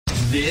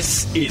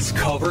This is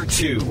Cover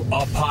 2,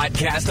 a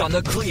podcast on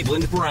the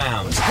Cleveland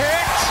Browns.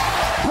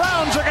 Hit!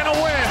 Browns are going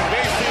to win.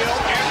 Mayfield,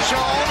 end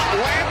zone,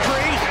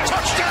 Landry,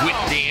 touchdown! With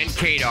Dan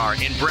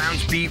Kadar and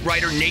Browns beat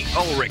writer Nate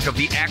Ulrich of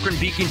the Akron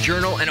Beacon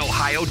Journal and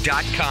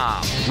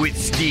Ohio.com. With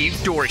Steve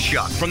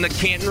Dorshuk from the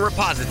Canton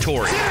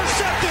Repository. It's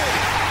intercepted!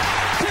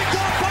 Picked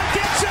off by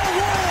Denzel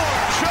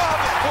Ward!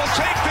 Chubb will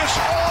take this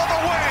all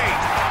the way.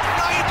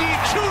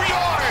 92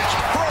 yards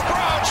for a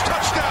Browns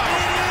touchdown.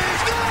 It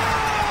is good!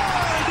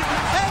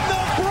 And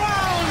the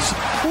Browns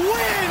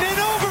win in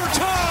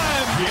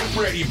overtime! Get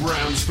ready,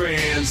 Browns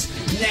fans.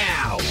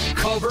 Now,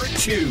 Cover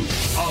 2,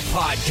 a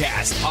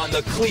podcast on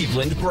the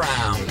Cleveland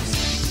Browns.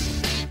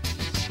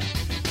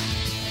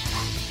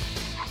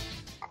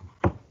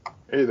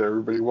 Hey there,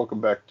 everybody.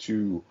 Welcome back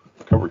to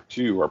Cover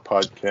 2, our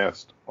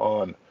podcast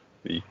on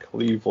the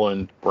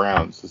Cleveland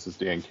Browns. This is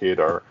Dan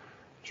Kadar,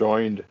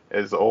 joined,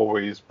 as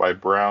always, by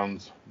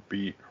Browns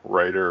beat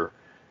writer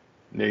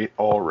Nate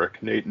Ulrich.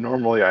 Nate,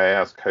 normally I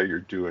ask how you're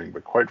doing,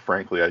 but quite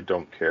frankly, I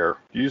don't care.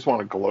 Do you just want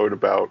to gloat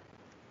about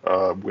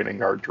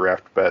winning our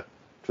draft bet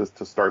just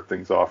to start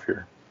things off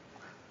here?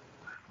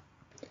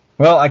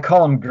 Well, I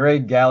call him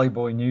Greg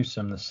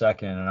Newsome II,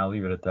 and I'll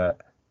leave it at that.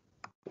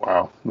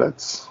 Wow,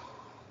 that's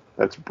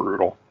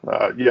brutal.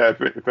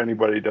 If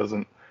anybody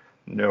doesn't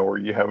know or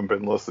you haven't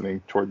been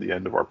listening toward the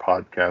end of our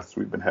podcast,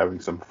 we've been having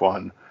some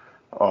fun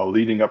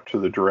leading up to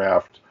the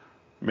draft,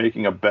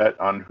 making a bet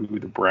on who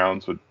the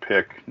Browns would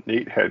pick.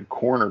 Nate had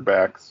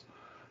cornerbacks,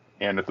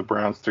 and if the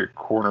Browns took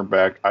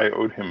cornerback, I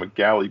owed him a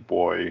galley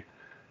boy.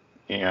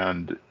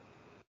 And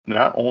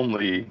not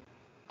only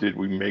did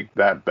we make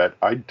that bet,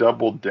 I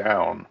doubled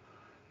down,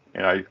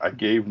 and I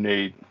gave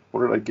Nate,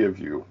 what did I give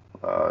you?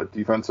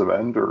 Defensive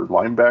end or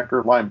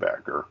linebacker?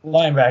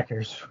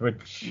 Linebackers,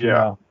 which,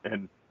 yeah.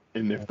 And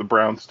if the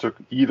Browns took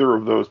either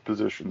of those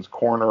positions,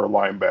 corner or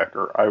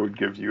linebacker, I would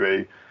give you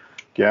a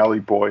galley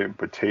boy and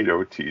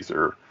potato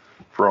teaser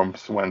from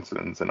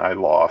Swenson's, and I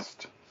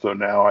lost. So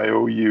now I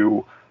owe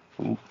you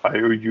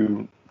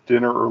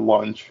dinner or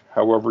lunch,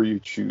 however you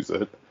choose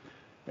it.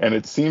 And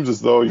it seems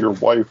as though your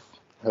wife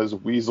has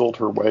weaseled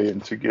her way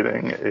into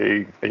getting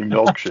a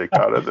milkshake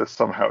out of this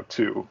somehow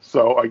too.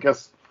 So I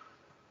guess,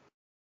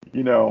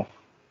 dinner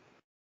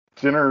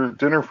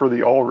for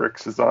the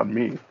Ulrichs is on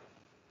me.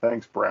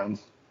 Thanks,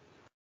 Browns.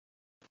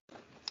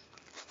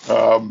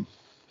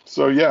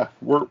 Today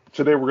we're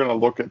going to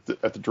look at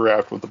the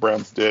draft, what the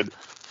Browns did,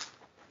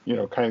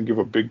 kind of give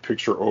a big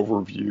picture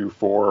overview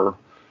for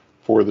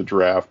the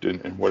draft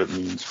and what it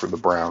means for the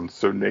Browns.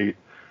 So Nate,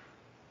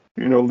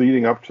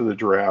 leading up to the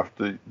draft,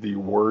 the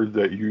word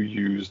that you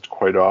used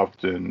quite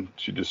often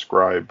to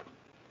describe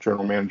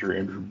General Manager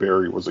Andrew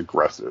Berry was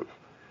aggressive.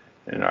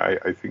 And I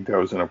think that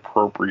was an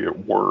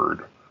appropriate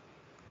word.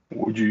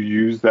 Would you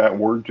use that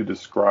word to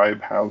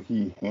describe how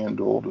he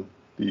handled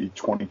the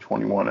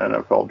 2021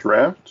 NFL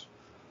draft?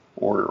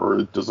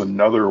 Or does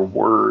another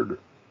word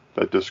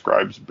that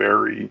describes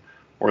Berry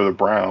or the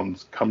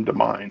Browns come to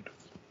mind?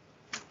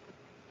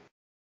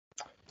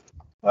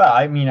 Well,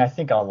 I mean, I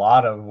think a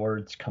lot of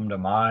words come to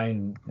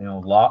mind,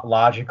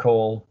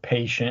 logical,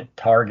 patient,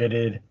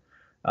 targeted.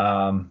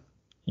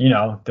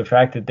 The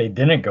fact that they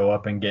didn't go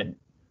up and get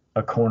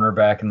a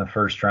cornerback in the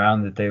first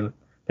round, that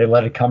they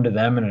let it come to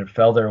them and it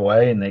fell their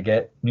way and they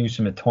get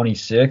Newsome at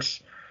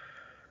 26,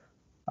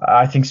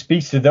 I think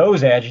speaks to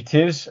those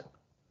adjectives.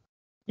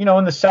 In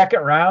the second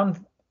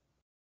round,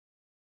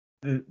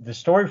 the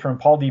story from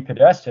Paul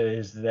DePodesta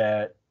is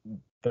that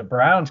the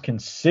Browns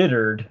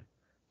considered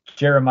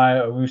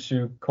Jereamiah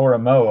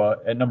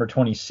Owusu-Koramoah at number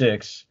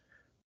 26.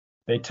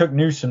 They took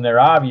Newsome there,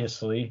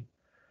 obviously.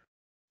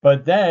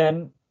 But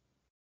then,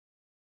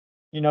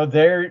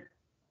 there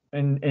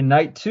in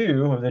night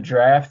 2 of the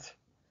draft,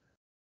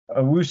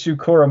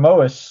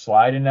 Owusu-Koramoah is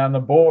sliding down the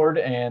board,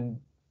 and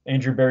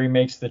Andrew Berry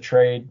makes the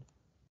trade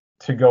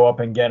to go up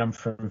and get him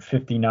from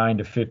 59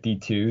 to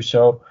 52.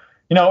 So,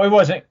 it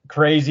wasn't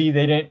crazy.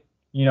 They didn't,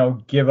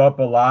 give up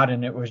a lot,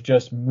 and it was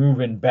just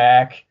moving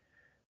back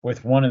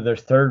with one of their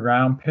third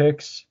round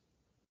picks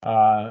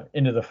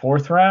into the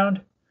fourth round.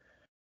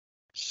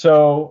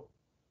 So,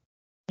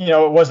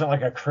 it wasn't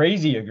like a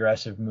crazy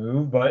aggressive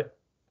move, but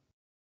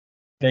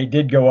they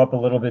did go up a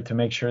little bit to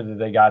make sure that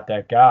they got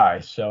that guy.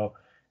 So,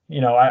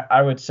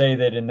 I would say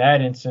that in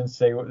that instance,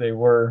 they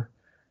were,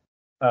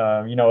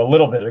 a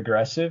little bit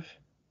aggressive.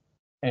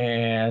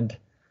 And,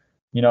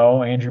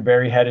 Andrew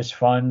Berry had his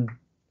fun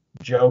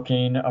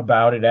joking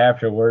about it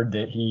afterward,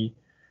 that he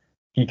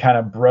kind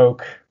of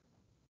broke,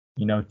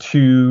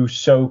 two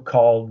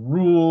so-called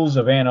rules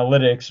of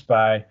analytics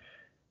by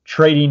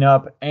trading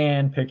up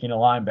and picking a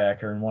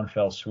linebacker in one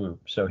fell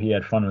swoop. So he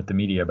had fun with the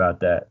media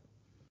about that.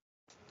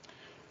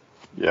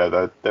 Yeah,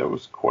 that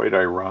was quite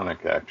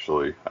ironic,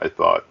 actually, I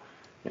thought.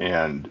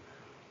 And,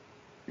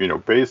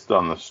 based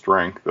on the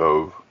strength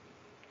of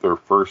their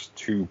first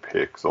 2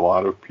 picks, a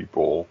lot of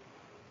people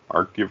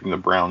are giving the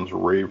Browns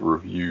rave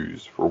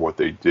reviews for what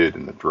they did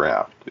in the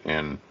draft.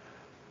 And,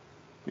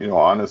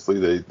 honestly,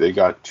 they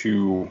got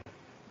 2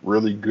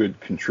 really good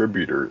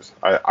contributors.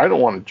 I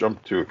don't want to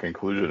jump to a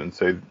conclusion and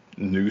say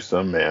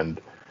Newsome and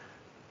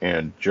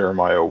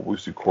Jereamiah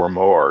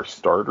Owusu-Koramoah are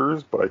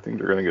starters, but I think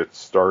they're going to get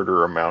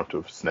starter amount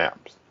of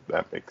snaps.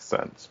 That makes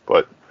sense.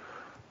 But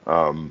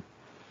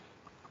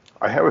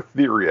I have a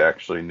theory,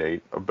 actually,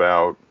 Nate,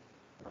 about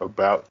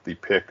the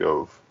pick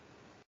of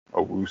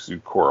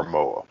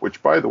Owusu-Koramoah,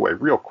 which, by the way,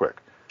 real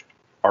quick,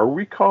 are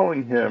we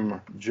calling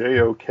him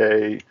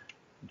JOK,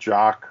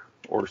 Jock,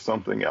 or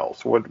something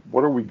else? What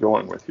are we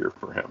going with here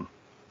for him?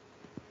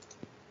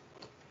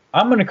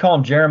 I'm going to call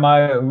him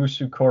Jereamiah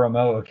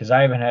Owusu-Koramoah because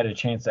I haven't had a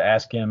chance to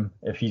ask him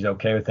if he's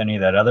okay with any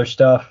of that other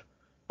stuff.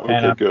 Okay,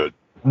 and good.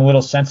 I'm a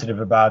little sensitive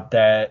about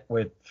that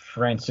with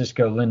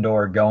Francisco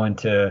Lindor going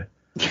to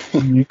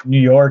New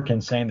York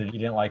and saying that he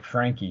didn't like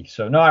Frankie.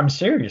 So, no, I'm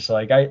serious.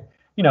 Like, I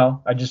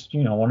just,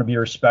 want to be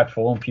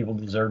respectful, and people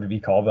deserve to be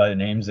called by the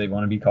names they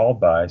want to be called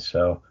by.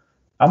 So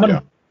I'm going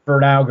to, for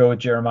now, go with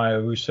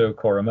Jereamiah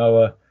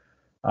Owusu-Koramoah.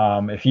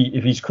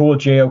 If he's cool with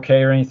JOK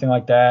or anything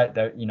like that,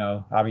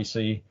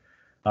 obviously,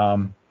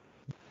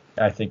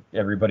 I think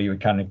everybody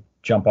would kind of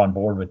jump on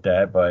board with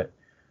that. But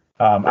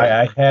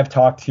I have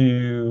talked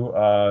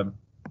to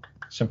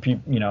some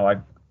people.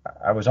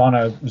 I was on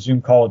a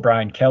Zoom call with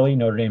Brian Kelly,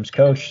 Notre Dame's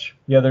coach,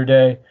 the other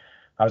day.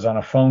 I was on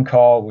a phone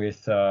call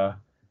with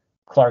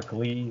Clark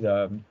Lee,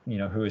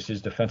 who is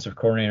his defensive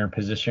coordinator and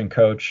position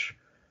coach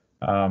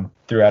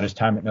throughout his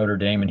time at Notre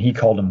Dame, and he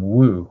called him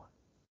Woo.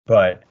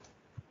 But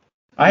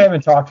I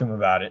haven't talked to him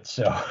about it,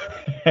 so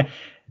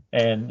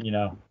and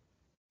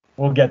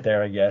we'll get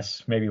there, I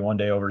guess, maybe one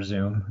day over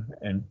Zoom,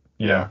 and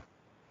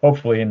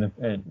hopefully in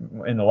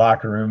the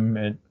locker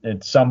room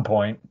at some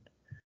point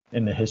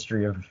in the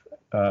history of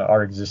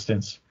our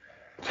existence.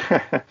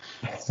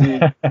 See,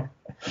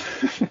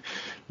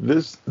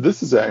 this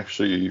is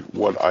actually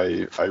what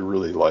I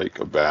really like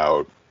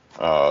about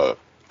our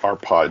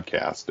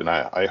podcast, and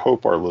I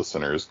hope our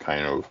listeners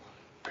kind of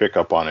pick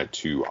up on it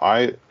too.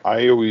 I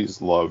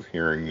always love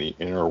hearing the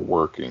inner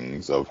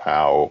workings of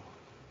how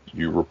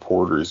you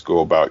reporters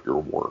go about your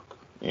work,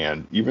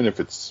 and even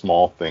if it's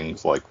small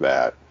things like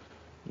that,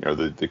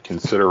 the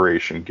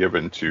consideration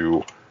given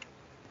to,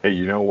 hey,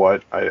 you know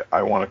what?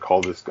 I want to call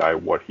this guy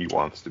what he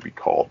wants to be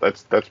called.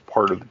 That's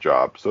part of the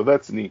job. So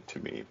that's neat to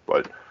me.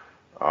 But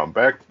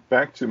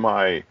back to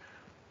my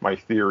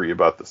theory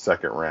about the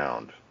second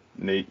round.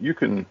 Nate, you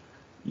can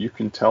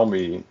tell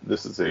me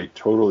this is a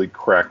totally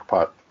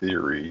crackpot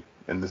theory,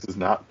 and this is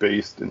not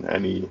based in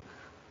any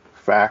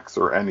facts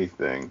or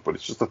anything, but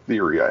it's just a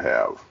theory I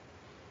have.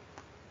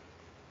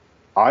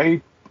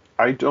 I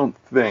don't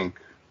think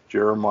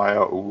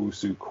Jereamiah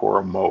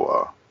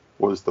Owusu-Koramoah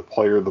was the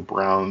player the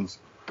Browns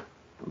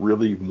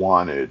really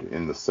wanted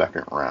in the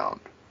second round.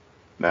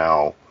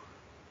 Now,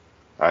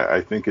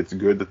 I think it's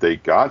good that they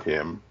got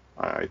him.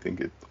 I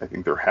think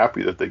they're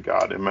happy that they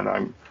got him,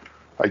 and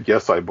I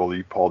guess I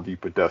believe Paul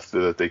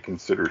DePodesta that they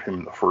considered him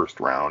in the first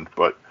round,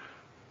 but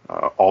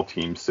all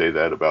teams say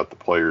that about the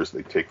players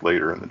they take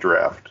later in the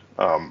draft.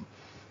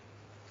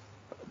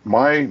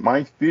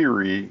 My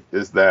theory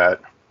is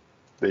that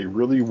they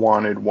really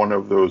wanted one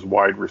of those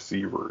wide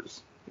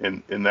receivers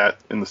in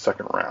the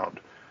second round,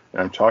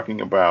 and I'm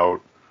talking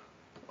about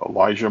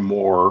Elijah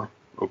Moore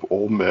of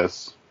Ole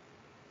Miss,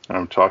 and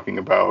I'm talking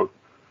about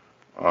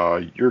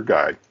your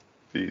guy,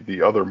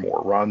 the other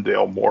Moore,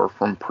 Rondale Moore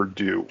from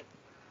Purdue,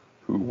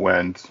 who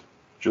went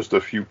just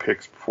a few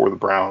picks before the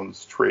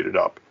Browns traded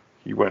up.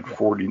 He went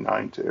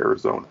 49 to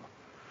Arizona.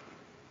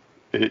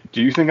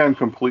 Do you think I'm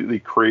completely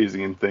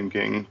crazy in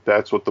thinking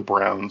that's what the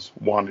Browns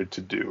wanted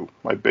to do?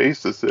 My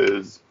basis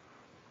is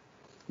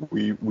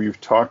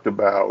we've talked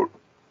about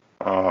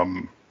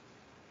the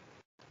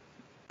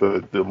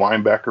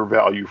linebacker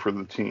value for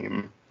the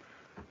team,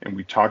 and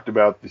we talked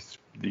about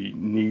the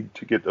need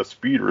to get a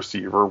speed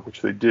receiver,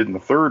 which they did in the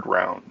third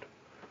round.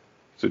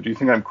 So do you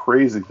think I'm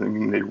crazy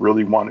thinking they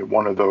really wanted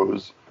one of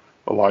those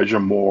Elijah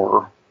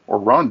Moore or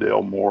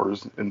Rondale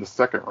Moores in the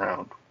second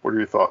round? What are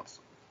your thoughts?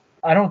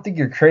 I don't think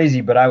you're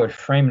crazy, but I would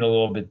frame it a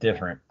little bit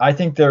different. I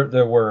think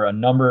there were a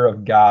number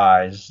of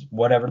guys,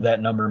 whatever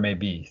that number may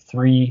be,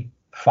 3,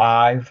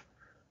 5,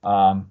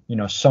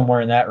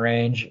 somewhere in that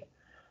range,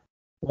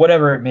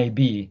 whatever it may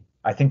be.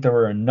 I think there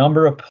were a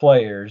number of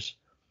players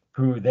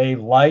who they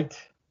liked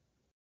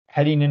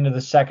heading into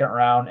the second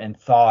round and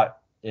thought,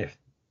 if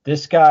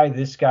this guy,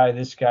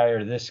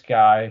 or this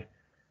guy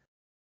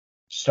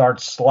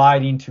starts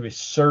sliding to a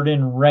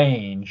certain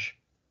range,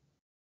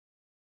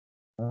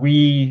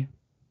 we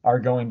are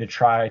going to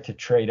try to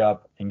trade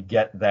up and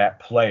get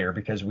that player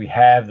because we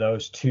have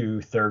those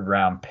 2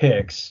 third-round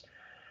picks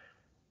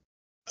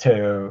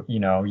to,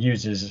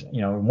 use as,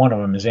 one of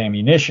them as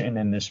ammunition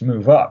in this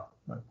move up.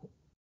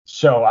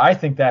 So I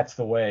think that's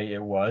the way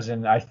it was,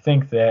 and I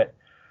think that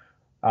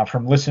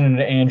from listening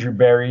to Andrew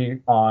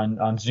Berry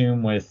on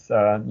Zoom with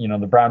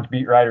the Browns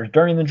beat writers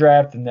during the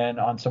draft, and then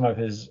on some of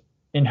his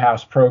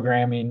in-house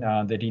programming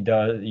that he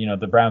does,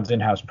 the Browns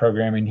in-house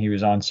programming, he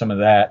was on some of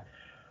that.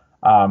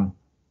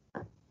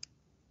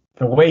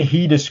 The way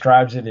he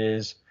describes it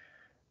is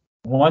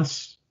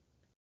once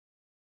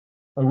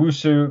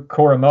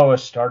Owusu-Koramoah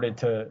started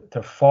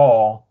to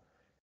fall,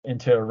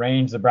 into a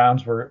range the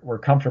Browns were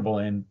comfortable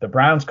in. The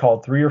Browns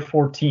called 3 or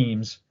 4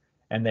 teams,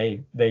 and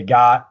they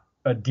got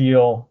a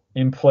deal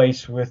in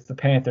place with the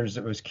Panthers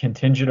that was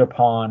contingent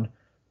upon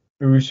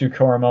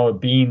Owusu-Koramoah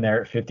being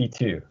there at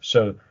 52.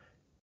 So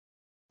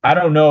I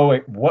don't know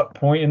at what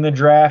point in the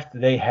draft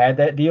they had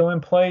that deal in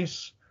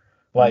place.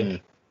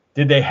 Like,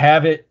 did they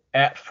have it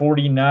at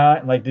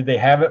 49? Like, did they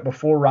have it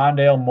before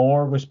Rondale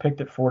Moore was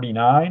picked at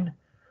 49?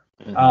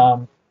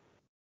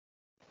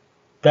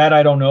 That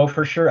I don't know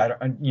for sure.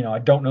 I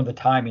don't know the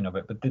timing of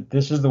it, but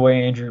this is the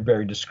way Andrew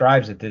Berry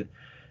describes it. That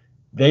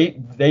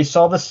they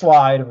saw the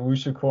slide of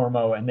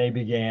Owusu-Koramoah and they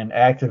began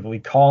actively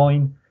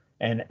calling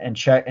and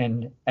check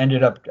and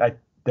ended up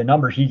the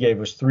number he gave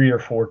was 3 or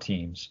 4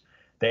 teams.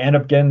 They end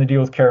up getting the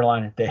deal with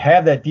Carolina. They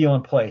have that deal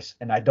in place,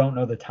 and I don't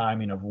know the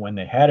timing of when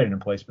they had it in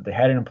place, but they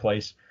had it in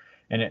place,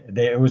 and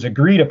it was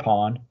agreed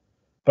upon.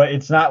 But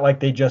it's not like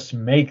they just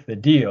make the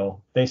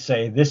deal. They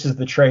say, this is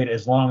the trade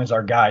as long as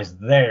our guy's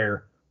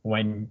there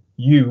when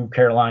you,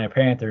 Carolina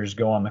Panthers,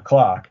 go on the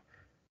clock.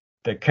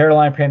 The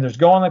Carolina Panthers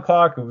go on the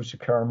clock.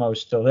 Owusu-Koramoah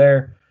is still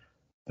there.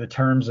 The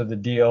terms of the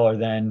deal are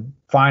then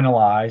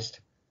finalized.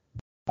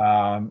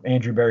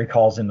 Andrew Berry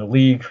calls in the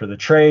league for the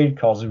trade,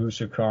 calls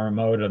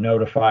Owusu-Koramoah to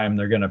notify him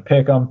they're going to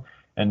pick him,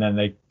 and then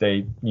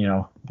they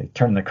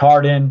turn the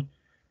card in,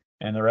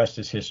 and the rest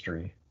is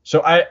history.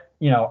 So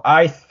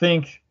I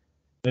think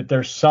that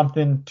there's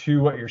something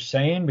to what you're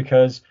saying,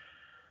 because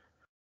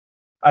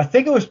I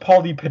think it was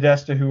Paul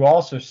DePodesta who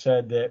also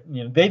said that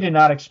they did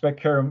not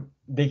expect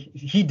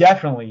he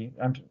definitely.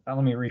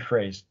 Let me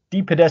rephrase.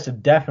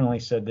 DePodesta definitely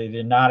said they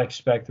did not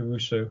expect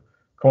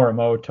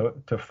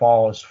Owusu-Koramoah to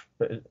fall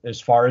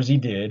as far as he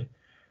did,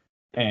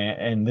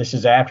 and this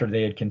is after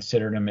they had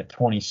considered him at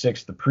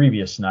 26 the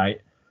previous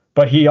night.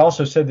 But he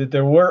also said that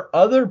there were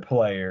other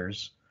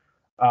players,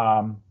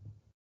 that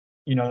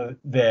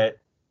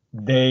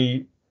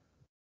they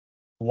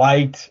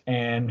liked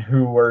and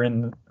who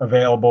were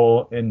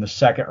available in the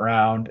second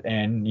round,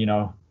 and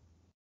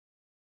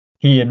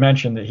he had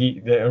mentioned that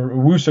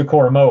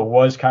Owusu-Koramoah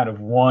was kind of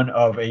one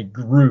of a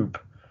group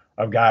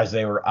of guys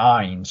they were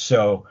eyeing.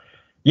 So,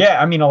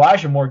 yeah, I mean,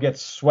 Elijah Moore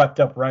gets swept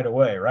up right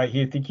away, right?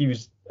 I think he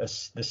was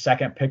the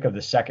second pick of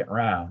the second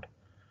round.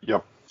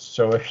 Yep.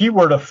 So if he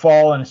were to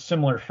fall in a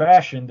similar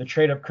fashion, the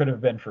trade-up could have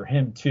been for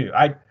him too.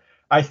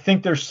 I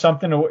think there's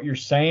something to what you're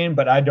saying,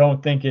 but I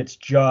don't think it's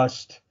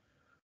just,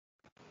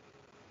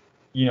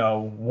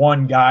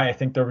 one guy. I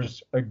think there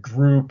was a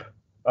group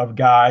of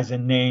guys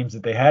and names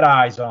that they had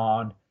eyes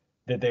on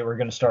that they were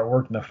going to start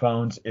working the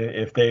phones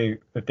if they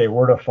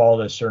were to fall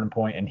to a certain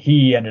point, and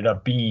he ended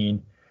up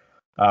being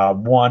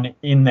one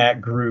in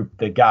that group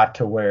that got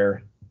to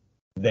where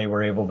they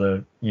were able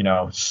to,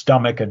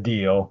 stomach a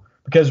deal,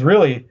 because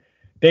really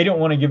they don't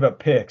want to give up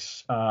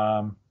picks.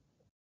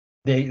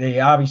 They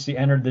obviously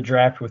entered the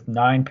draft with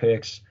 9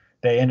 picks.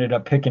 They ended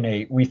up picking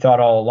 8. We thought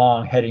all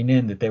along heading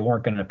in that they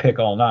weren't going to pick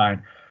all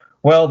 9.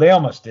 Well, they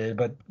almost did,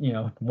 but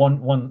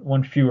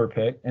one fewer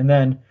pick. And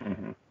then,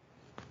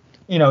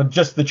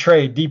 just the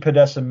trade.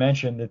 DePodesta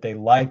mentioned that they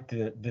liked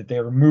it, that they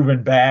were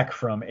moving back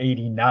from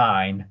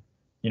 89,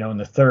 in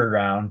the third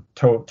round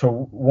to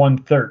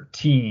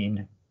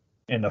 113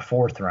 in the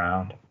fourth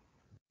round,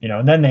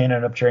 and then they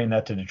ended up trading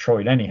that to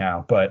Detroit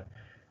anyhow. But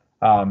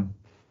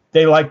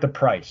they liked the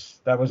price.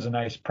 That was a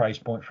nice price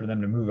point for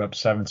them to move up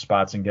 7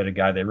 spots and get a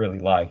guy they really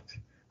liked.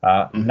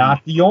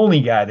 Not the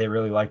only guy they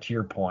really liked, to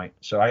your point.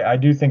 So I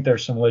do think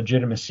there's some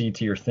legitimacy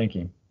to your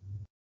thinking.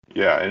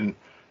 Yeah, and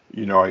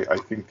I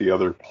think the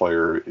other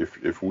player,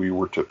 if we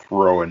were to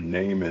throw a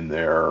name in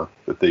there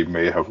that they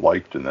may have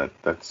liked in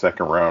that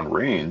second round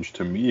range,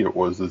 to me it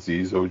was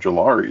Azeez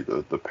Ojulari,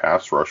 the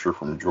pass rusher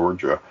from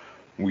Georgia.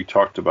 We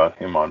talked about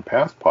him on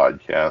past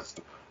podcasts.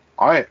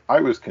 I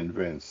was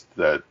convinced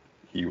that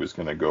he was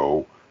going to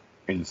go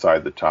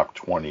inside the top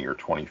 20 or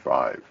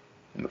 25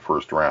 in the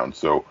first round.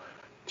 So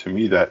to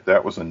me,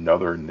 that was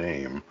another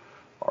name.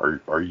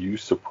 Are you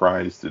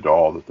surprised at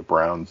all that the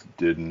Browns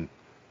didn't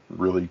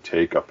really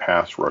take a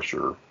pass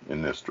rusher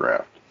in this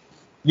draft?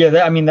 Yeah,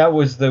 that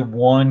was the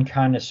one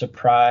kind of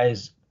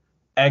surprise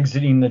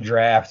exiting the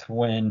draft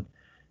when,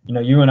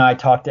 you and I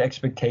talked to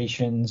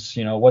expectations,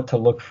 what to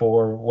look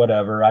for,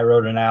 whatever. I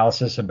wrote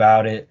analysis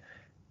about it.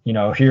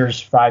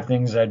 Here's 5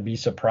 things I'd be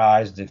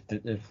surprised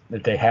if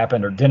they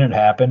happened or didn't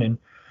happen.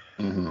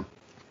 And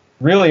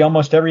really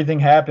almost everything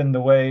happened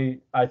the way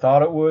I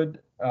thought it would,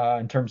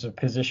 in terms of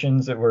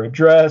positions that were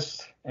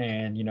addressed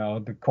and,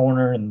 the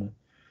corner and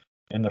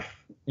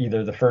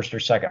either the first or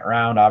second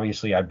round.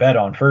 Obviously, I bet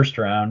on first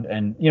round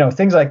and,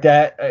 things like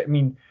that. I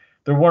mean,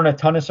 there weren't a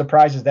ton of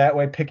surprises that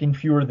way, picking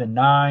fewer than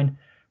 9.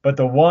 But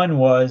the one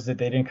was that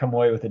they didn't come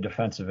away with a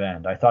defensive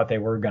end. I thought they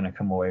were going to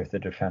come away with a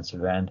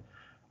defensive end.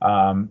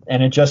 And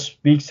it just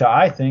speaks to,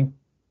 I think,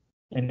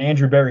 and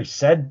Andrew Berry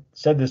said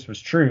this was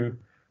true,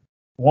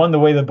 1, the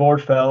way the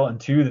board fell, and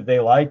 2, that they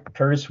like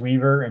Curtis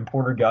Weaver and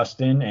Porter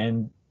Gustin,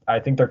 and I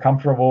think they're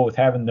comfortable with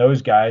having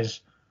those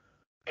guys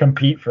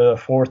compete for the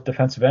 4th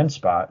defensive end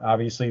spot.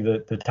 Obviously,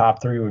 the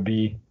top 3 would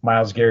be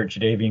Myles Garrett,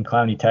 Jadeveon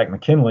Clowney, Takk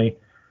McKinley,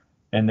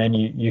 and then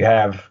you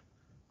have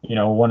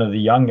one of the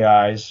young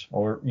guys,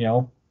 or,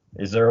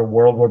 is there a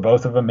world where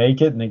both of them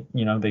make it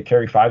and they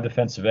carry 5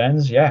 defensive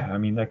ends? Yeah, I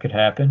mean, that could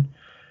happen.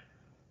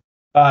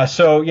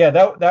 So yeah,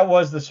 that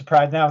was the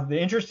surprise. Now, the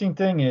interesting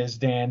thing is,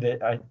 Dan,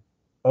 that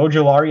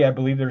Ojulari, I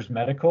believe there's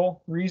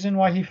medical reason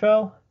why he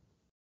fell.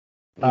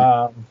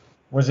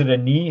 Was it a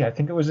knee? I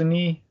think it was a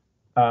knee.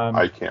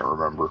 I can't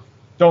remember.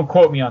 Don't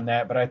quote me on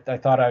that, but I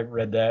thought I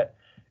read that.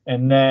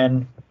 And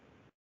then,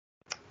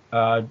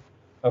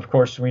 of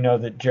course, we know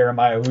that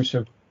Jereamiah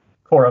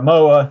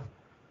Owusu-Koramoah,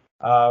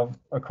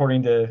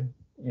 according to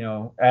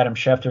Adam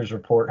Schefter's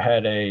report,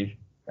 had a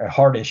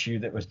heart issue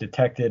that was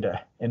detected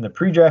in the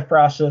pre-draft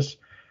process.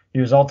 He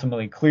was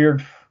ultimately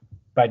cleared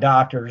by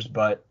doctors,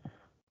 but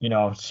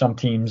some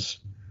teams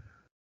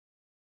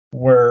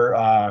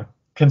were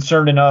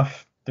concerned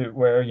enough that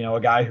where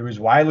a guy who was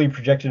widely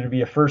projected to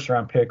be a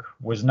first-round pick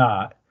was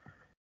not.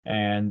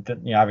 And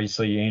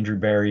obviously Andrew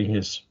Berry,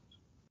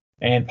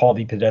 and Paul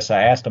DePodesta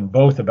asked them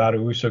both about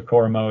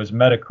Owusu-Koramoah's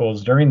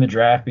medicals during the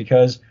draft,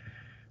 because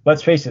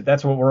let's face it,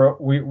 that's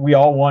what we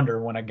all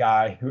wonder when a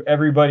guy who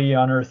everybody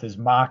on earth is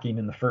mocking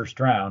in the first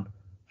round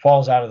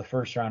falls out of the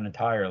first round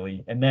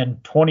entirely, and then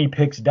 20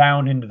 picks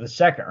down into the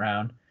second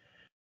round.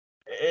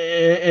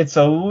 It's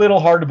a little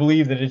hard to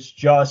believe that it's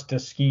just a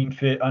scheme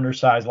fit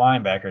undersized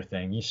linebacker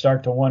thing. You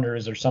start to wonder,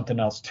 is there something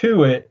else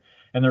to it?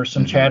 And there's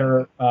some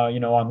chatter,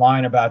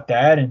 online about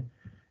that.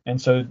 And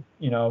so,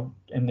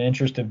 in the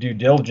interest of due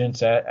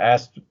diligence,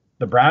 asked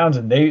the Browns,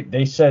 and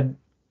they said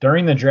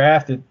during the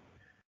draft that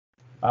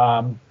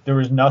there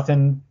was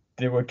nothing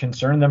that would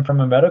concern them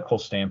from a medical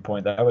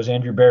standpoint. That was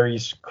Andrew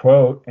Berry's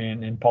quote.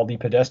 And Paul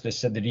DePodesta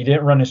said that he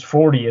didn't run his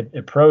 40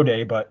 at Pro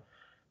Day, but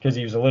because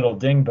he was a little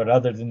dinged. But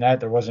other than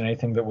that, there wasn't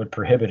anything that would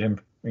prohibit him,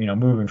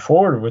 moving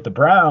forward with the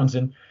Browns.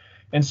 And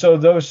so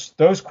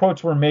those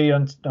quotes were made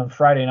on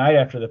Friday night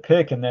after the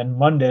pick, and then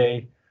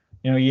Monday,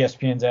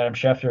 ESPN's Adam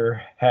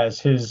Schefter has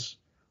his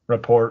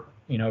report,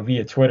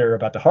 via Twitter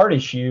about the heart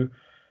issue.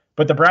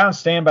 But the Browns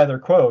stand by their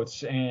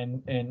quotes,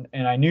 and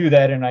I knew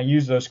that, and I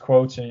used those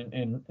quotes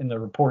in the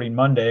reporting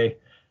Monday,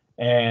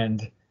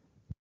 and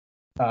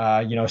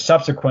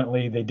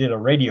subsequently they did a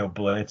radio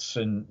blitz,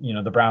 and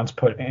the Browns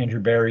put Andrew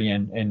Berry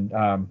and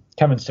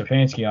Kevin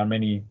Stefanski on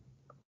many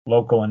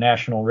local and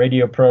national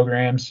radio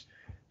programs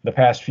the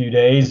past few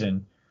days,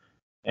 and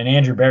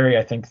Andrew Berry,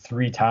 I think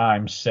 3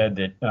 times said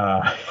that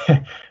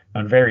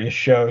on various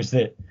shows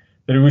that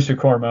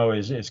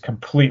Owusu-Koramoah is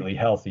completely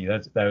healthy.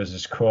 That was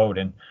his quote.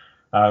 And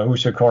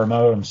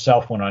Owusu-Koramoah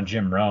himself went on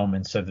Jim Rome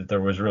and said that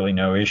there was really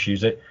no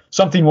issues. That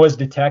something was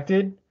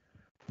detected,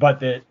 but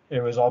that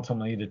it was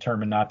ultimately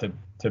determined not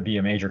to be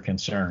a major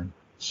concern.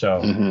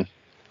 So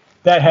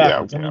that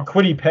happens. Yeah. I mean,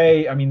 Kwity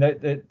Paye. I mean,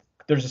 that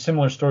there's a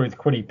similar story with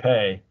Kwity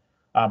Paye,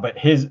 but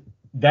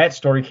that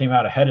story came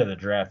out ahead of the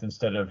draft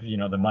instead of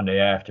the Monday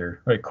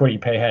after. Right? Kwity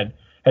Paye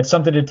had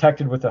something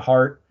detected with the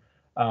heart,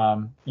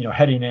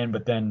 heading in,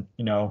 but then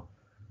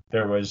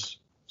there was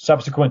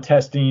subsequent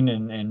testing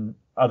and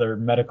other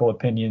medical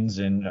opinions,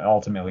 and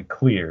ultimately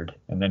cleared.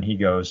 And then he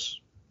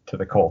goes to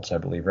the Colts, I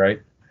believe,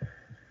 right?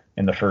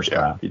 In the first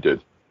round. Yeah, he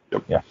did.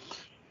 Yep. Yeah.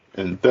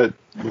 And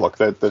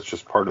that's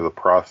just part of the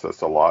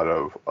process. A lot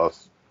of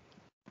us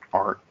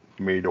aren't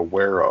made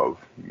aware of.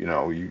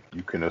 You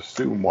can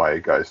assume why a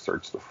guy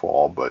starts to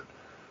fall, but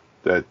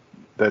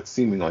that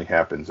seemingly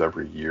happens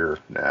every year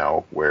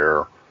now,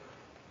 where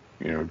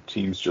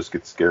teams just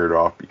get scared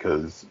off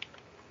because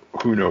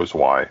who knows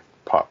why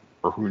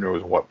who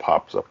knows what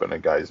pops up in a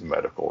guy's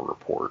medical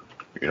report.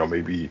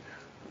 Maybe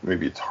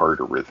it's heart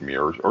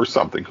arrhythmia or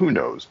something, who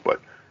knows,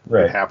 but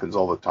right. It happens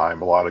all the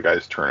time. A lot of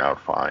guys turn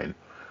out fine.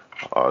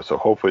 So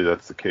hopefully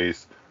that's the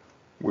case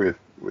with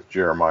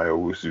Jereamiah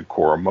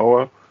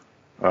Owusu-Koramoah.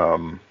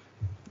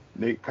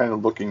 Nate, kind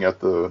of looking at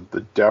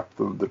the depth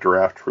of the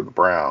draft for the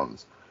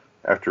Browns.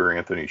 After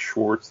Anthony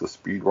Schwartz, the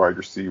speed wide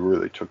receiver,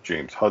 they took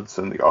James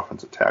Hudson, the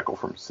offensive tackle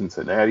from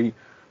Cincinnati,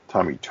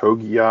 Tommy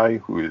Togiai,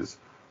 who is,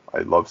 I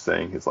love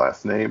saying his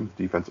last name,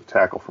 defensive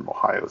tackle from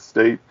Ohio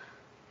State.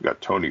 We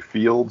got Tony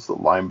Fields, the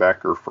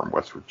linebacker from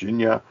West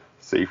Virginia,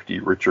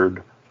 safety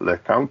Richard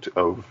LeCounte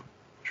of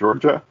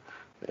Georgia,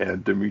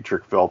 and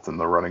Demetric Felton,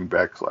 the running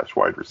back /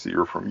 wide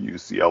receiver from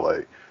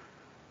UCLA.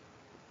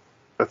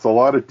 That's a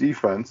lot of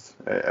defense,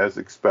 as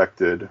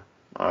expected.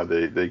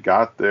 They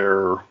got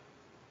their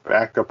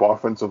backup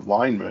offensive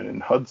lineman in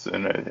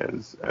Hudson,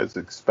 as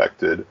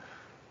expected.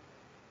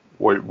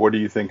 What do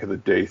you think of the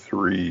day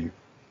 3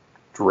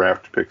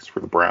 draft picks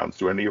for the Browns?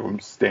 Do any of them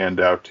stand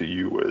out to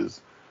you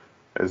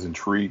as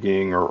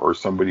intriguing or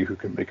somebody who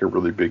can make a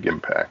really big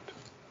impact?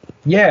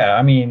 Yeah,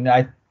 I mean,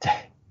 I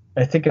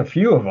think a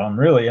few of them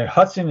really.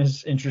 Hudson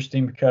is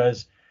interesting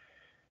because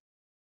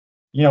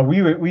we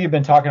have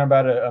been talking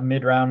about a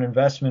mid-round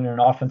investment in an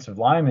offensive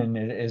lineman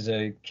is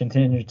a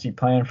contingency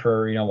plan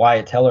for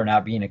Wyatt Teller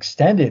not being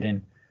extended,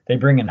 and they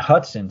bring in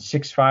Hudson,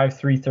 6'5",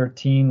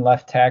 313,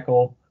 left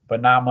tackle,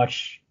 but not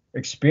much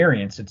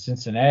experience at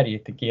Cincinnati. I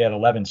think he had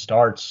 11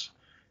 starts,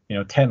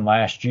 10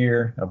 last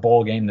year, a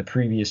bowl game the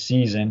previous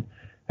season.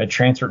 Had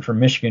transferred from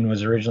Michigan,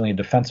 was originally a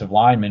defensive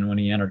lineman when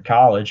he entered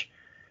college.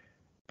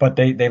 but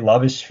they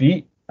love his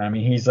feet. I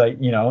mean, he's like,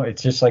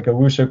 it's just like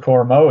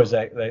Owusu-Koramoah is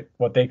that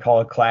what they call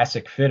a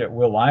classic fit at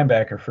will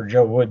linebacker for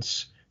Joe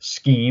Woods'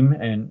 scheme.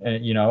 And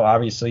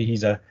obviously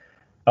he's a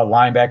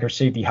linebacker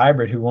safety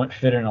hybrid who won't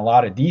fit in a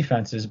lot of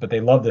defenses, but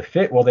they love the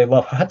fit. Well, they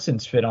love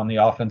Hudson's fit on the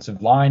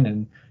offensive line,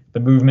 and the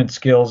movement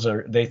skills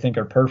they think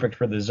are perfect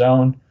for the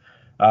zone,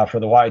 for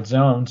the wide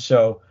zone.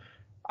 So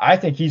I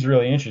think he's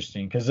really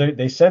interesting because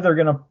they said they're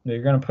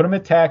gonna put him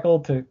at tackle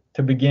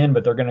to begin,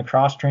 but they're gonna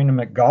cross train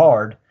him at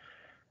guard.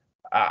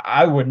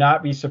 I would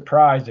not be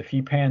surprised if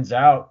he pans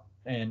out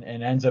and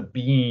ends up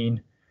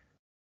being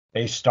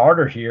a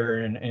starter here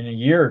in a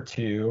year or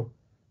two,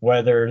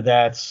 whether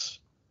that's,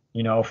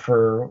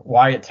 for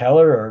Wyatt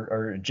Teller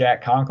or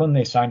Jack Conklin.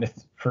 They signed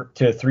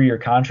to a 3-year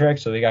contract,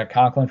 so they got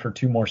Conklin for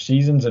 2 more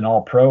seasons and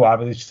all pro.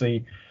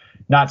 Obviously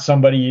not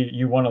somebody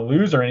you want to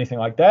lose or anything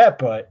like that,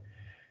 but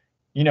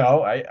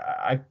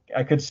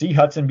I could see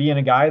Hudson being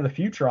a guy of the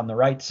future on the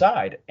right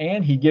side,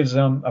 and he gives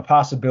them a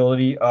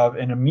possibility of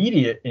an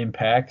immediate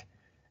impact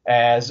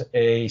as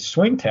a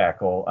swing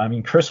tackle. I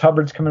mean, Chris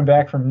Hubbard's coming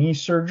back from knee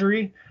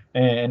surgery,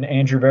 and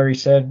Andrew Berry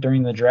said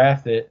during the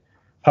draft that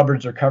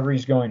Hubbard's recovery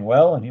is going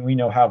well, and we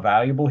know how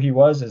valuable he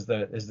was as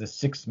the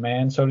sixth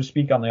man, so to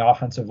speak, on the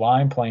offensive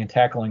line, playing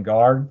tackle and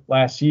guard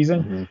last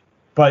season. Mm-hmm.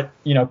 But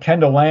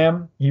Kendall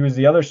Lamb, he was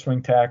the other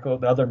swing tackle,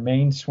 the other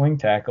main swing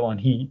tackle, and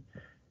he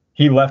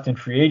left in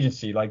free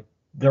agency. Like,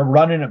 they're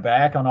running it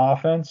back on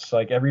offense.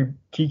 Like, every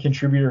key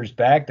contributor is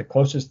back. The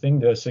closest thing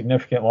to a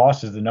significant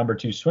loss is the number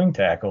 2 swing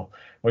tackle,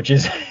 which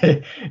is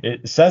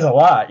it says a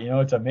lot.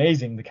 It's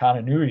amazing the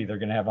continuity they're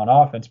going to have on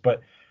offense.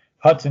 But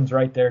Hudson's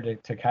right there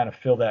to kind of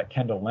fill that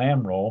Kendall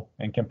Lamb role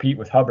and compete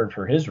with Hubbard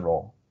for his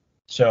role.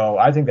 So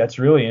I think that's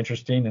really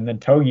interesting. And then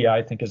Togi,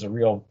 I think, is a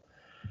real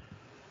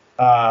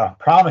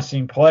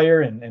promising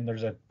player. And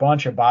there's a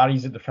bunch of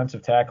bodies at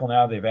defensive tackle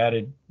now. They've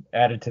added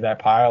to that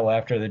pile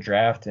after the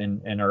draft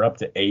and are up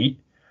to 8.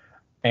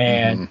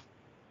 And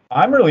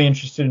I'm really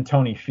interested in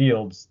Tony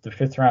Fields, the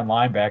 5th round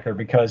linebacker,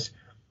 because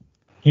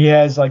he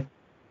has like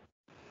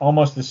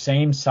almost the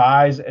same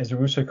size as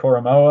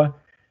Owusu-Koramoah.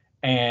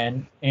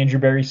 And Andrew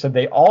Berry said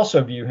they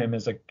also view him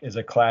as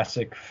a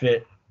classic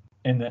fit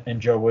in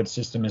Joe Woods'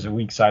 system as a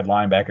weak side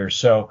linebacker.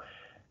 So,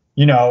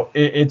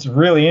 it's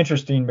really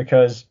interesting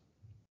because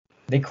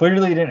they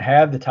clearly didn't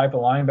have the type of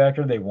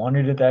linebacker they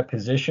wanted at that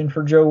position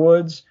for Joe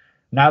Woods.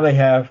 Now they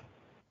have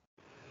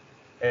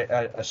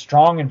a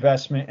strong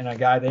investment in a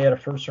guy they had a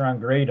 1st-round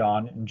grade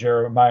on, in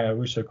Jereamiah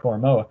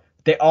Owusu-Koramoah.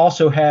 They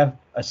also have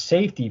a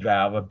safety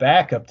valve, a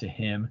backup to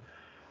him,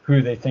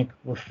 who they think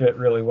will fit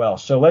really well.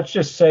 So let's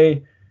just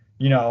say,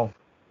 you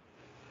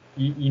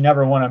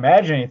never want to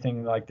imagine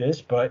anything like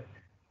this, but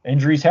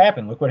injuries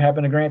happen. Look what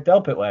happened to Grant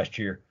Delpit last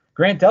year.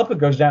 Grant Delpit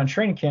goes down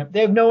training camp. They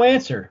have no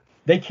answer.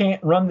 They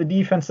can't run the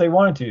defense they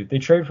wanted to. They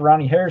trade for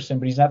Ronnie Harrison,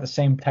 but he's not the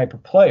same type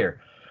of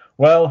player.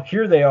 Well,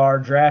 here they are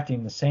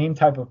drafting the same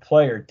type of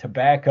player to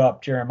back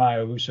up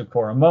Jereamiah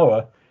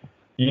Owusu-Koramoah.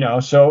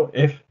 So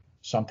if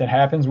something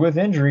happens with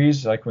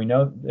injuries, like we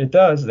know it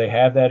does, they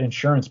have that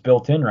insurance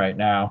built in right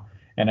now,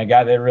 and a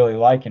guy they really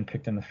like and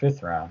picked in the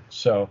 5th round.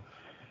 So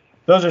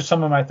those are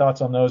some of my thoughts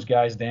on those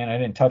guys, Dan. I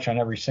didn't touch on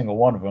every single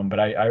one of them, but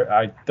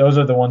I those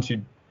are the ones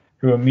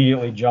who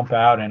immediately jump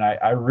out, and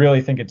I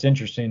really think it's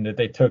interesting that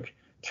they took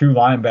 2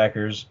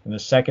 linebackers in the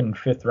 2nd and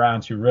 5th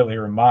rounds who really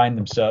remind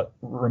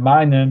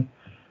them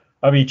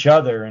of each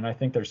other. And I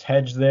think there's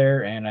hedge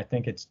there, and I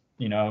think it's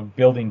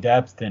building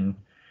depth, and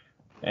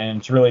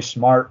it's really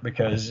smart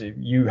because if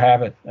you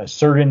have a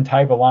certain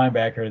type of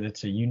linebacker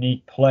that's a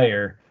unique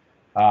player,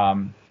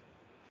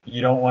 you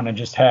don't want to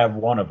just have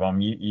one of them.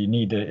 You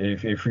need to,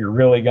 if you're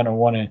really going to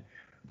want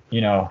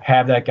to,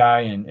 have that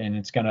guy and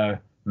it's going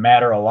to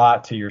matter a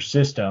lot to your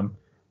system,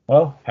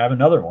 well, have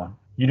another one.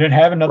 You didn't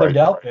have another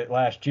Delpit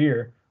last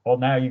year. Well,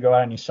 now you go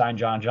out and you sign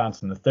John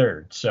Johnson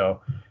III.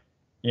 So,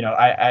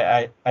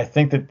 I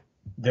think that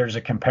there's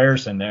a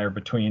comparison there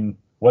between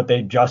what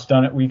they've just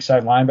done at weak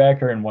side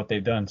linebacker and what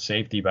they've done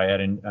safety by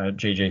adding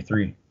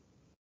JJ3.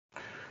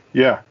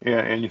 Yeah,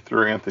 and you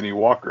throw Anthony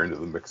Walker into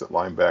the mix at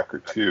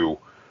linebacker too.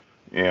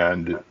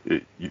 And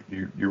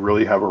you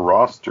really have a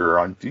roster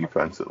on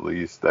defense, at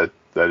least, that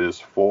is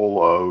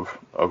full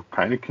of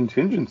kind of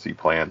contingency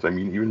plans. I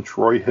mean, even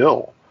Troy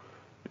Hill,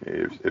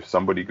 if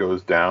somebody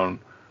goes down,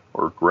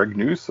 or Greg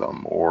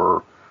Newsome,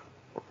 or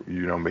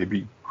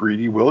maybe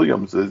Greedy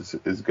Williams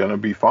is going to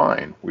be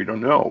fine. We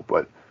don't know,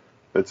 but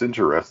that's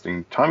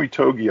interesting. Tommy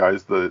Togiai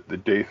is the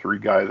day 3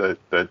 guy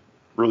that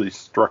really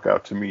struck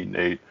out to me,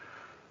 Nate.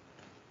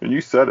 And you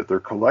said it,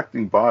 they're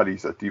collecting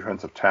bodies at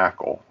defensive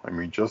tackle. I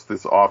mean, just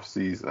this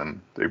offseason,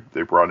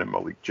 they brought in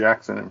Malik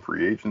Jackson in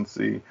free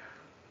agency.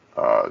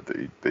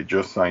 They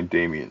just signed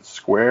Damian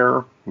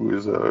Square, who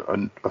is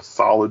a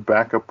solid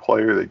backup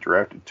player. They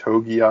drafted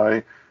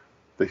Togiai.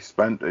 They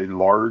spent a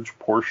large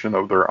portion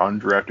of their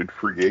undrafted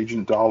free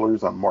agent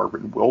dollars on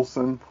Marvin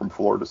Wilson from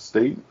Florida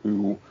State,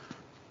 who,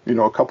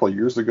 a couple of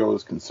years ago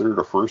was considered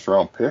a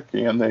 1st-round pick,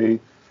 and they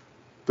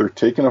they're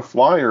taking a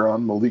flyer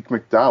on Malik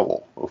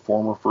McDowell, a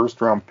former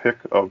first-round pick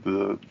of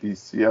the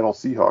Seattle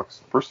Seahawks.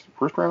 First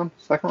round,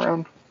 second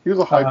round? He was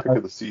a high pick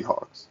of the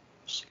Seahawks.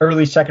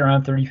 Early second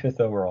round,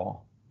 35th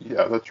overall.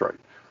 Yeah, that's right.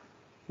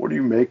 What do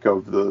you make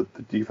of the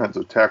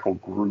defensive tackle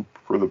group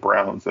for the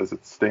Browns as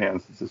it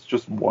stands? Is this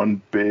just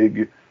one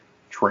big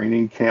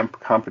training camp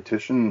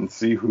competition and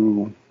see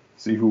who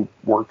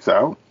works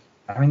out?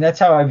 I mean, that's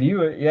how I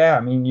view it. Yeah,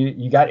 I mean,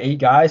 you got 8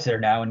 guys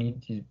there now,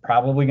 and you're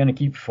probably going to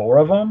keep 4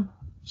 of them.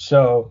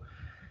 So,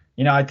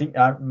 I think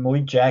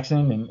Malik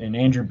Jackson and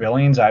Andrew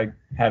Billings, I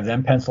have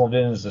them penciled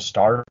in as the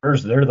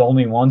starters. They're the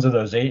only ones of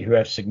those 8 who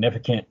have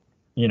significant,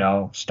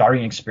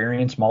 starting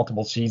experience,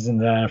 multiple seasons in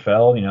the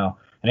NFL,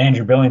 And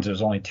Andrew Billings,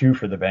 there's only 2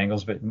 for the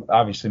Bengals, but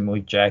obviously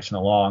Malik Jackson,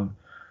 a long,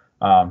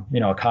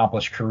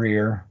 accomplished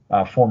career,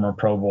 former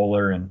Pro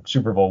Bowler and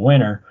Super Bowl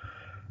winner.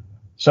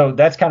 So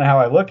that's kind of how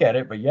I look at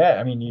it. But yeah,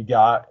 I mean, you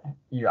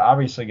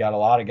obviously got a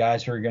lot of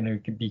guys who are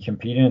going to be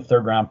competing. A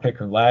 3rd round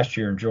pick of last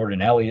year, and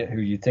Jordan Elliott,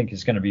 who you think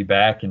is going to be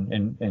back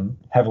and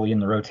heavily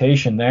in the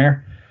rotation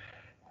there.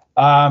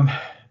 And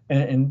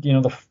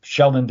the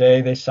Sheldon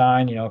Day they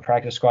signed,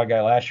 practice squad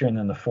guy last year, and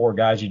then the 4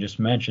 guys you just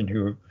mentioned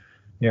who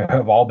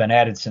have all been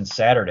added since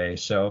Saturday.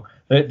 So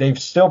they've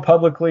still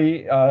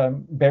publicly,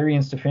 Barry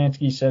and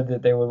Stefanski said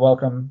that they would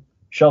welcome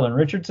Sheldon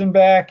Richardson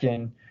back,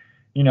 and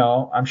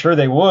I'm sure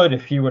they would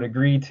if he would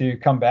agree to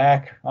come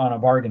back on a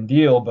bargain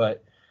deal.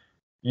 But,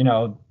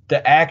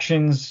 the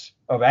actions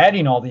of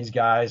adding all these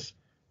guys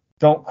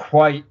don't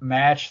quite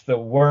match the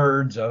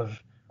words of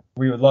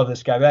we would love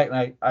this guy back.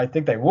 And I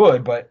think they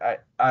would, but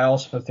I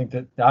also think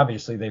that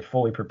obviously they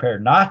fully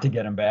prepared not to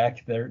get him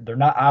back. They're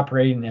not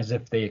operating as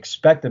if they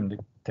expect him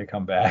to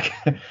come back.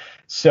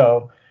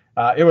 So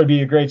it would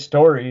be a great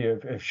story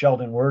if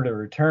Sheldon were to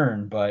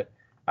return, but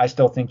I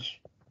still think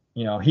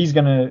he's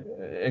going to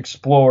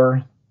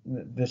explore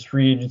this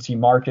free agency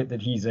market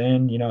that he's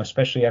in,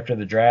 especially after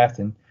the draft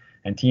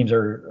and teams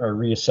are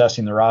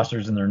reassessing the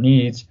rosters and their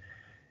needs.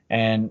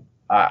 And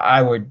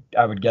I would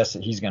guess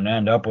that he's going to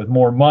end up with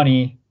more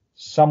money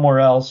somewhere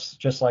else,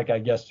 just like I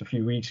guessed a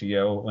few weeks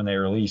ago when they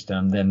released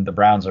him, than the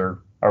Browns are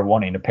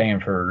wanting to pay him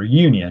for a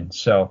reunion.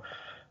 So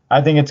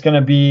I think it's going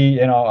to be,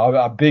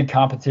 a big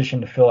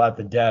competition to fill out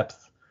the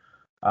depth,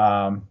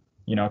 kind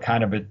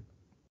of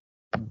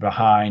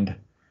behind,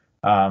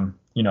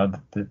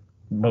 the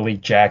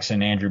Malik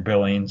Jackson, Andrew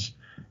Billings.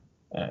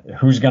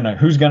 Who's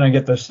gonna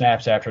get those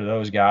snaps after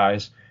those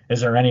guys?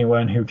 Is there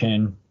anyone who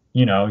can,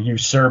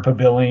 usurp a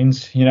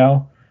Billings?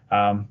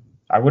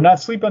 I would not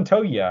sleep on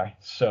Togiai.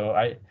 So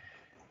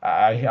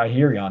I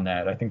hear you on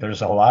that. I think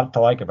there's a lot to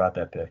like about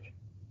that pick.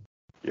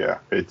 Yeah,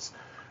 it's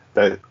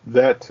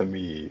that to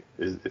me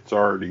it's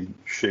already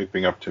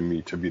shaping up to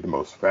me to be the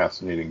most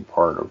fascinating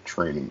part of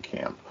training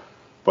camp.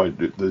 But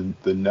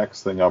the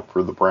next thing up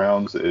for the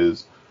Browns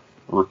is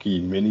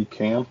rookie mini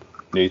camp.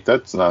 Nate,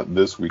 that's not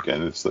this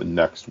weekend. It's the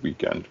next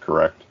weekend,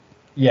 correct?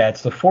 Yeah,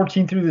 it's the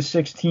 14th through the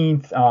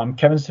 16th.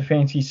 Kevin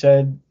Stefanski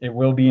said it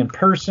will be in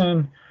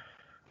person.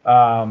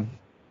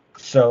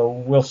 So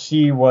we'll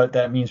see what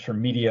that means for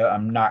media.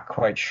 I'm not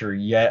quite sure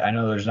yet. I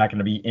know there's not going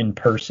to be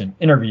in-person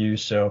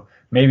interviews, so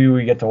maybe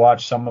we get to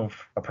watch some of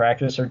a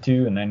practice or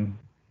 2 and then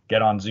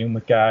get on Zoom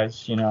with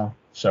guys,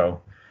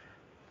 So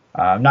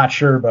I'm not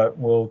sure, but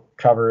we'll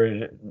cover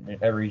it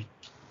every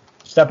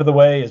step of the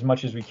way as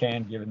much as we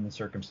can given the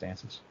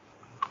circumstances.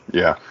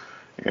 Yeah.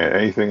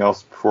 Anything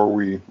else before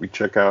we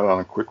check out on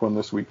a quick one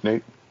this week,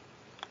 Nate?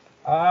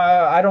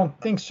 I don't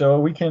think so.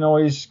 We can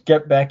always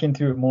get back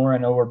into it more. I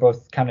know we're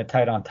both kind of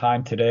tight on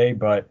time today,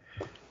 but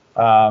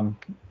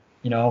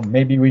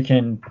maybe we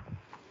can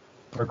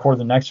record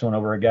the next one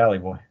over a Galley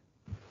Boy.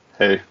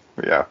 Hey,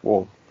 yeah.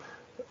 Well,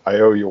 I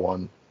owe you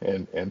one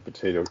and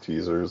potato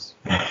teasers.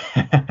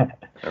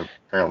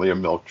 Apparently a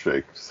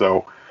milkshake.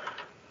 So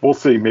we'll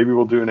see. Maybe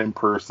we'll do an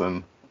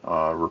in-person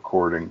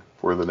recording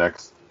for the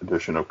next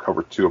edition of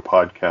Cover 2, a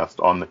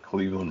podcast on the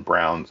Cleveland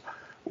Browns.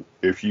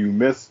 If you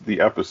missed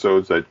the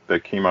episodes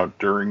that came out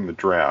during the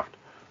draft,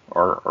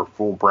 our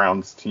full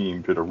Browns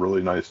team did a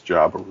really nice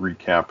job of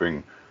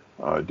recapping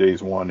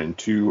days 1 and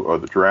 2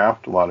 of the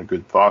draft. A lot of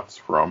good thoughts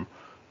from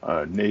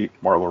Nate,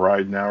 Marla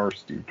Ridenour,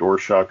 Steve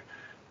Dorshuk,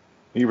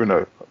 even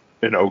an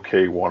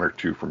okay 1 or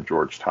 2 from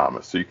George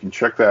Thomas. So you can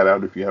check that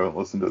out if you haven't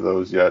listened to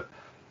those yet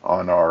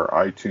on our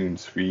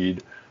iTunes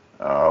feed.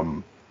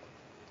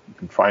 You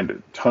can find a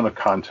ton of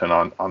content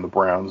on the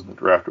Browns and the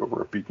draft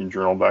over at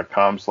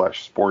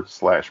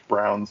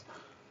beaconjournal.com/sports/Browns.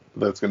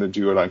 That's going to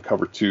do it on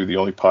Cover 2, the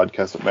only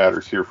podcast that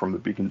matters here from the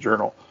Beacon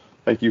Journal.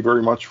 Thank you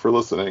very much for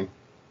listening,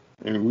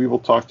 and we will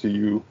talk to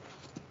you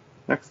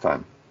next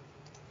time.